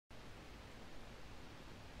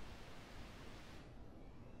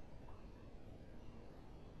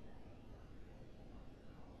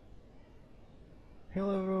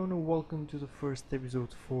Hello everyone and welcome to the first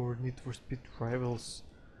episode for Need for Speed Rivals.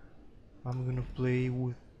 I'm gonna play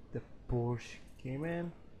with the Porsche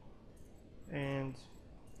Cayman and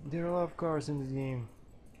there are a lot of cars in the game.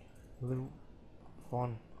 A little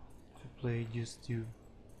fun to play just to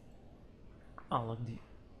unlock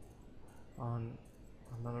on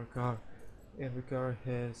another car. Every car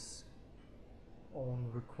has own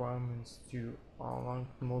requirements to unlock.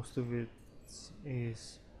 Most of it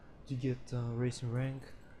is to get racing rank,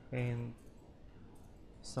 and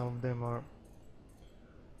some of them are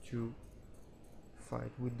to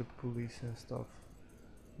fight with the police and stuff,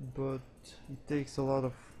 but it takes a lot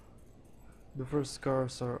of. The first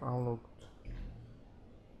cars are unlocked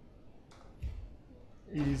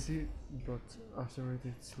easy, but after it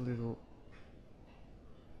it's a little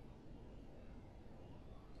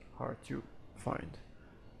hard to find.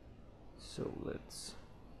 So let's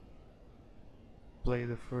play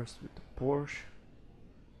the first with the Porsche.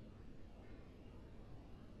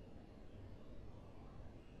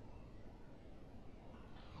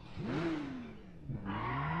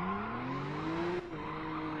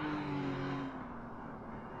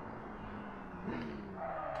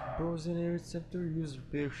 Browse an area center, use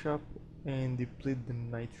repair shop and deplete the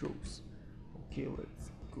nitros. Okay,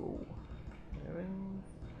 let's go.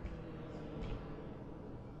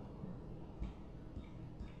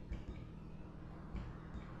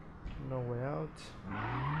 No way out.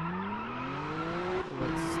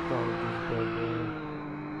 Let's start this bad boy.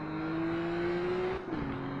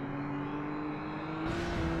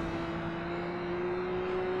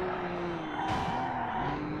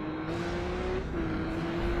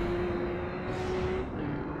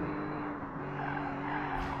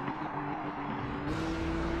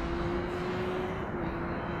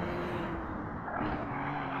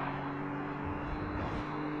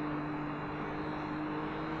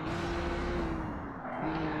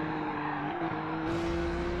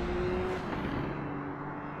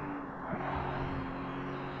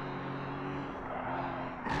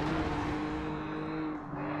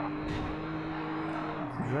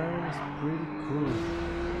 Driving is pretty cool.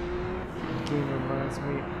 The game reminds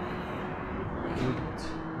me with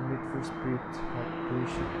Need for Speed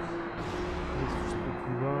Porsche, Need for Speed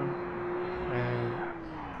Run, and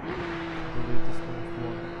the latest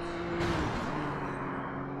one.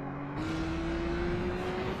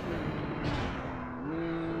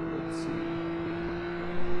 Let's see.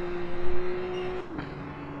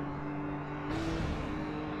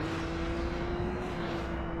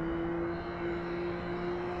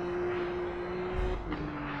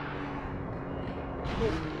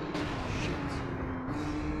 Shit.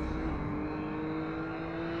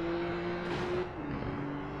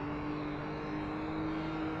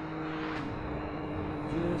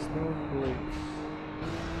 Just no brakes.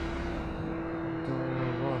 Don't wanna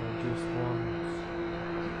run, I just want.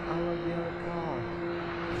 I like the other car.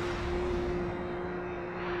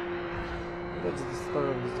 That's the start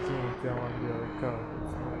of this game, if I like the other car.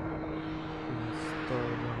 It's not the start, I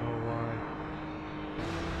don't know why.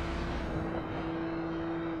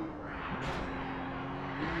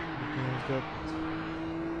 Got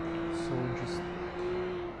so just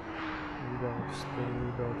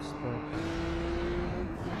without stuff.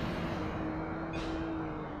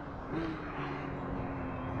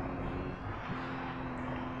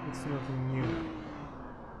 It's nothing new,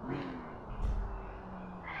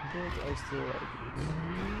 but I still like it.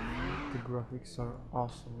 The graphics are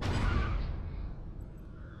awesome in the game.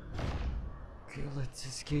 Okay, let's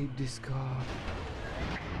escape this car.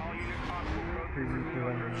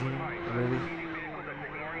 Ready?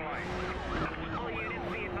 All units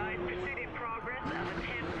be advised, pursuit in progress of a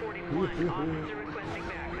 1041. Officer requesting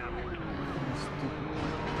backup.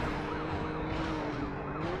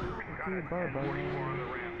 Okay, bye-bye.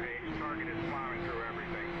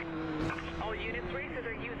 All units, racers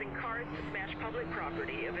are using cars to smash public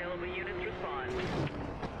property. Available units respond.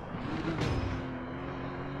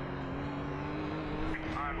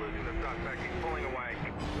 I'm losing the suspect. He's pulling away.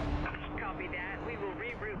 Copy that. We will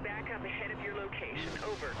reroute back up ahead of your location.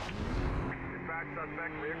 Over. Dispatch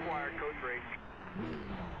suspect reacquired. Code 3.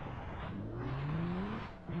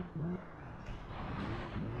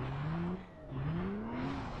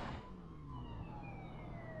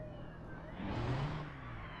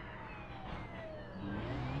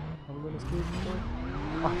 I'm gonna escape.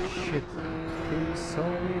 Ah, shit. He saw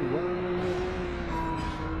me. Run.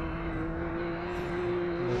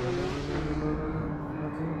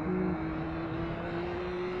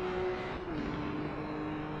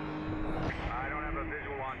 I don't have a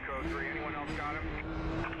visual on Code 3. Anyone else got him?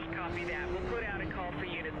 Copy that. We'll put out a call for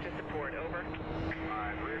units to support. Over.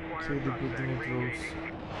 See the coordinate rules.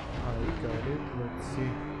 I got it. Let's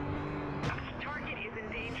see. Target is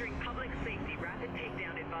endangering public safety. Rapid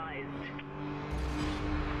takedown advised.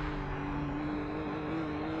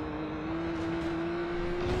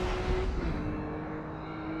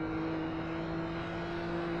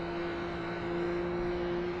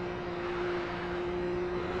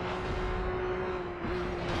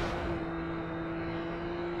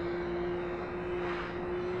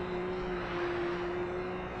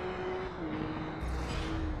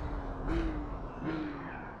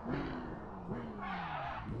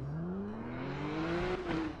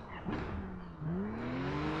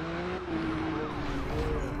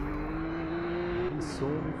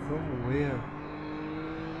 From where?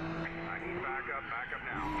 I need backup. Backup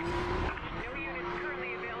now. No units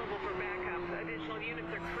currently available for backup. Additional units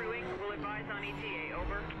are crewing. We'll advise on ETA.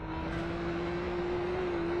 Over.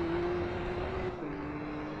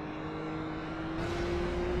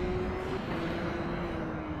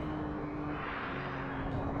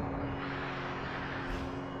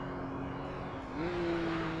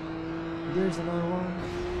 There's another one.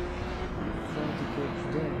 Trying to catch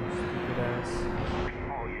them, stupid ass.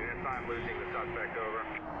 All units, I'm losing the suspect. Over.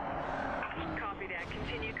 Copy that.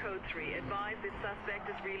 Continue code 3. Advise this suspect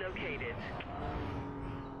is relocated.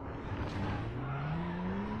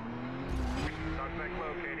 Suspect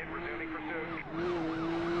located. Resuming pursuit.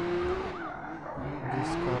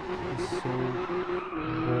 This cop is so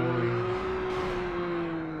boring.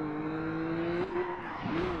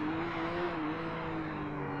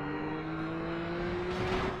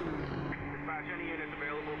 Dispatch any units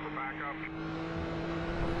available for backup.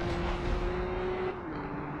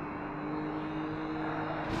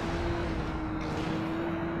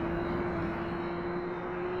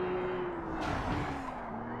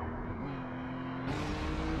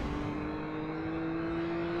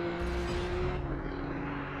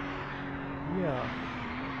 Yeah.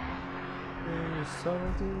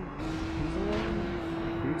 70. He's alone.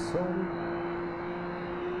 He's solid.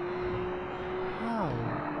 How?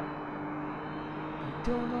 I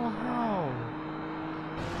don't know how.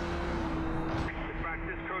 Dispatch,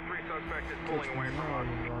 this code 3 suspect is Catch pulling me away from now, us.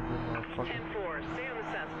 you random motherfucker. 10-4. Stay on the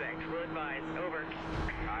suspect. We'll advise. Over.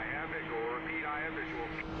 I have visual. Repeat, I have visual.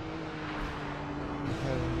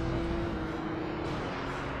 Hello.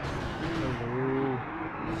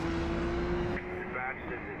 Dispatch,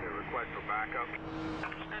 this is a request for backup.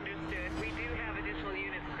 Understood. We do have additional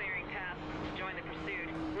units clearing tasks to join the pursuit.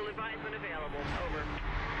 We'll advise when available. Over.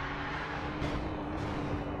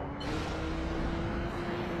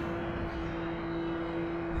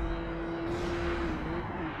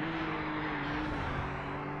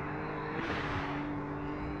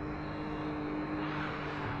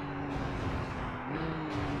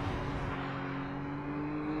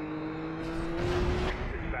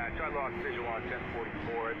 Dispatch, I lost visual on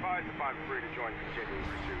 1044. Advise if I'm free to join continuing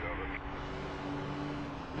pursuit. Over.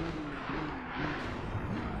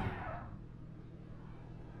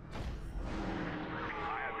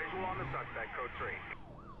 I have visual on the suspect. Code 3.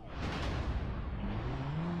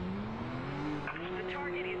 The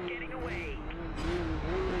target is getting away.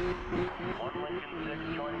 1 Lincoln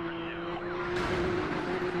 6 joining pursuit.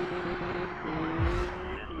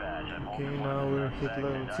 Dispatch, I've Okay, halted now one we're of the hit suspect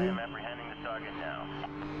level and I 2. am apprehending the target now.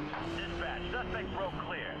 Dispatch, suspect broke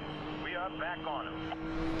clear. We are back on him.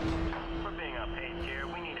 We're being unpaced here.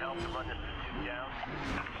 We need help to run this pursuit down.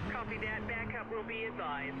 Copy that. Backup will be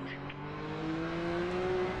advised.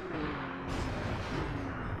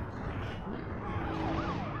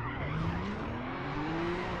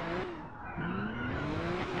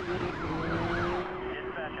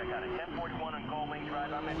 Dispatch, I got a 1041 on Goldwing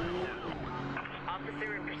Drive. I'm in pursuit.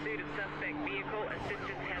 Officer in pursuit of suspect vehicle.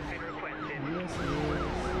 Assistance has been requested. Yes,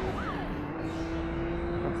 yes.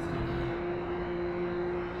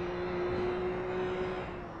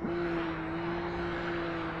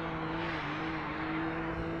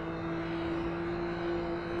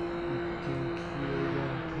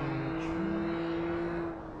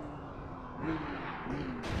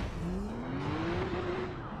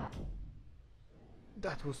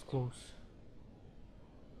 That was close.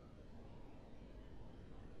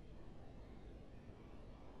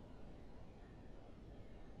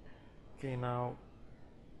 Okay, now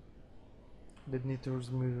the Nitor's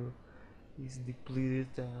mirror is depleted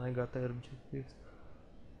and I got that objective.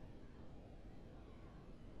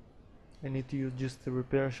 I need to use just the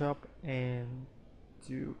repair shop and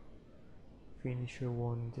to finish your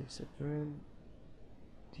one interceptor, and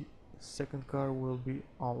the second car will be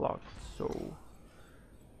unlocked, so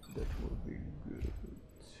that will be good.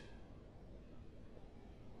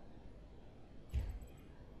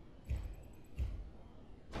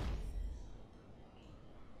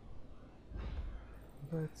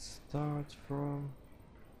 Let's start from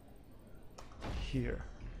here.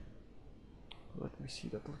 Let me see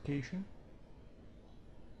that location.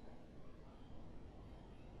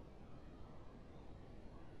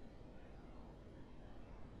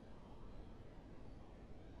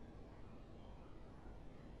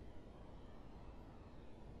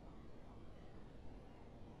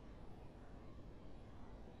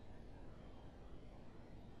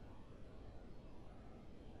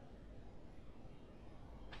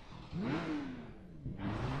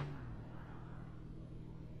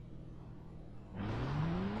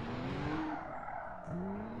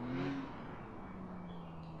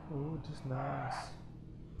 Oh, this is nice.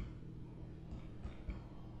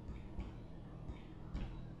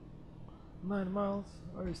 $9 miles?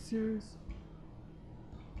 Are you serious?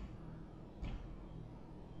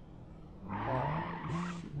 Oh,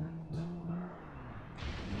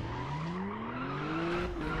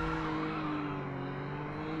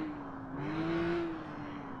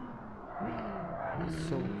 it's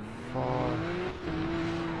so far.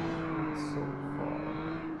 It's so far.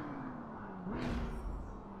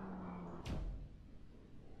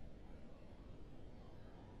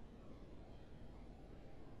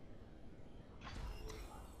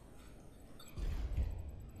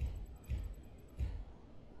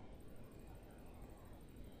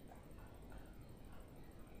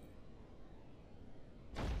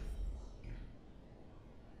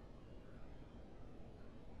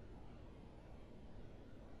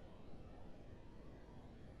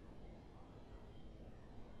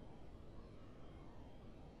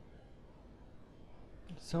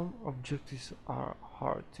 Some objectives are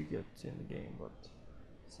hard to get in the game, but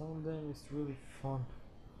some of them is really fun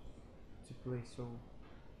to play. So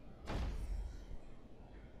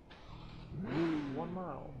 1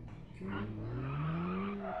 mile.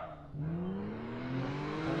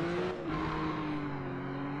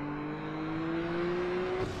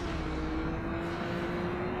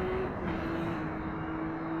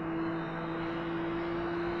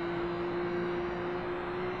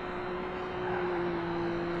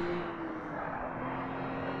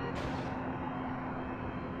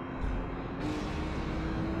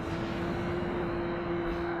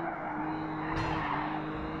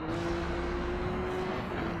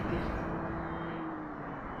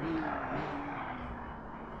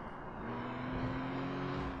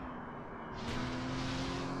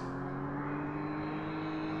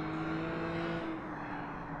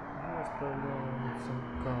 Some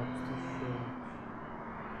cops to show.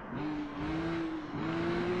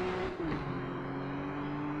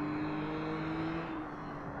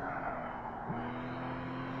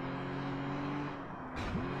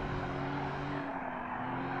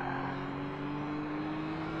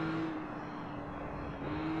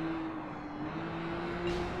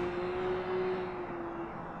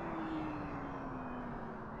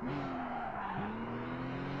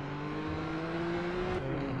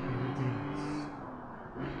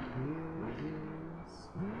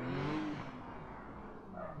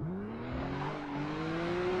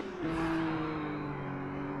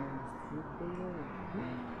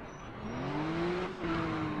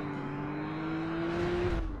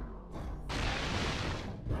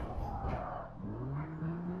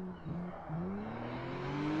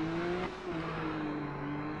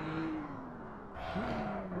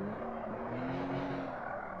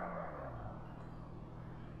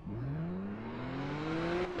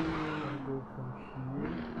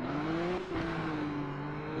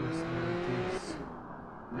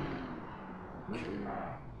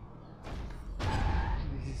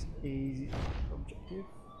 Easy objective.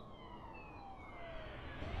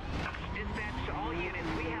 Dispatch to all units.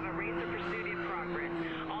 We have a racer pursuit in progress.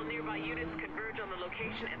 All nearby units converge on the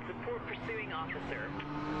location and support pursuing officer.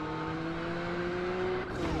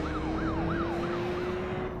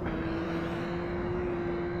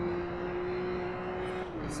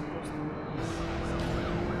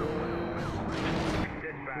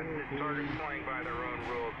 Dispatch, this target's playing by their own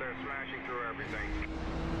rules. They're smashing through everything.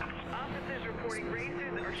 Officers reporting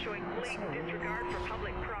racers are showing blatant disregard for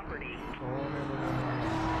public property.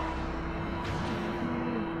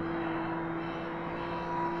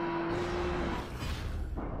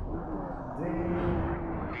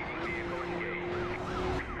 Vehicle engaged.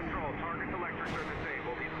 Control, target's electrics are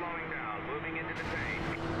disabled. He's slowing down, moving into the tank.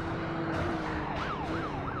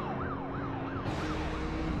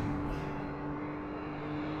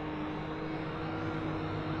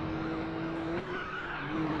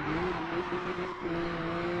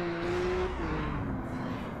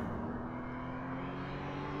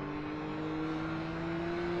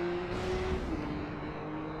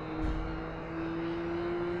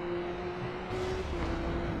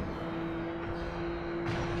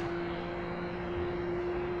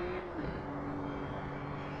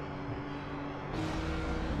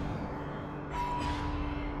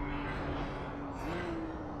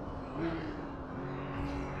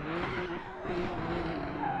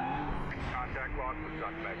 the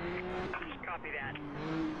suspect. Copy that.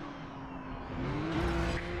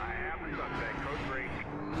 I have the suspect. Code 3.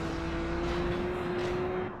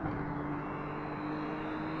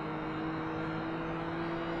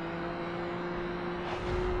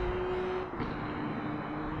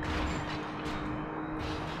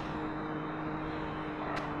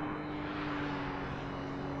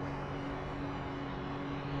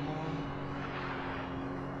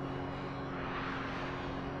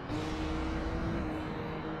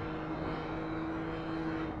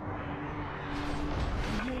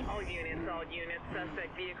 All units,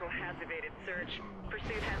 suspect vehicle has evaded search.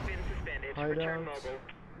 Pursuit has been suspended. Hideout. Return mobile.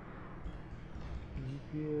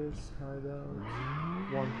 GPS hideout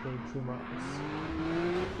 1.3 miles.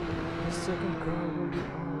 The second car will be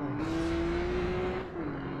online.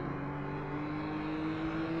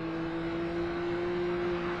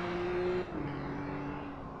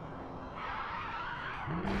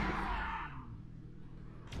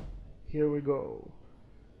 Here we go.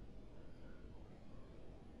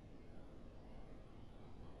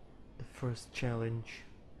 The first challenge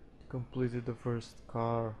completed. The first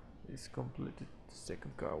car is completed. The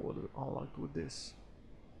second car will be unlocked with this.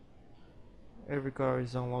 Every car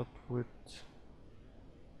is unlocked with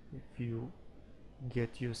if you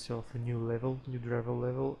get yourself a new level, new driver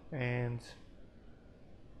level, and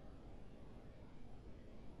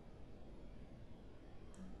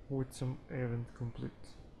with some event complete.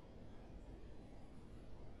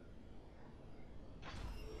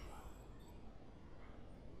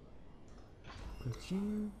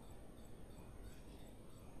 Continue.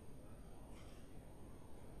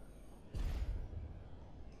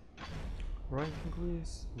 Rank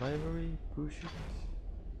increase, library, push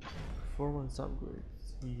it, performance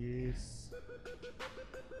upgrades, yes.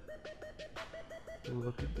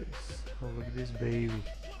 Look at this, oh look at this baby.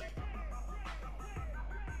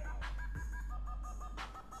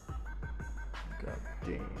 God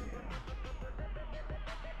damn.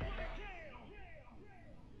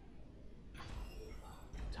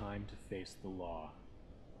 Time to face the law.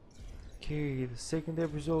 Okay, the second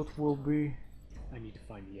episode will be I need to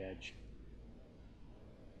find the edge.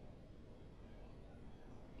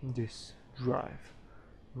 this drive.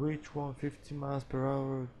 Reach 150 miles per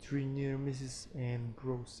hour, 3 near misses, and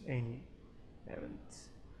browse any events.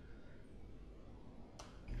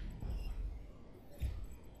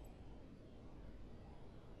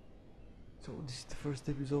 So this is the first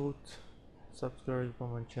episode. Subscribe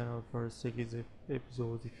on my channel for the second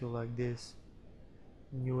episode if you like this.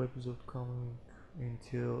 New episode coming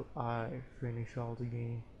until I finish all the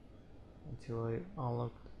game, until I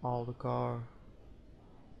unlock all the car.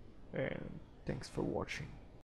 And thanks for watching.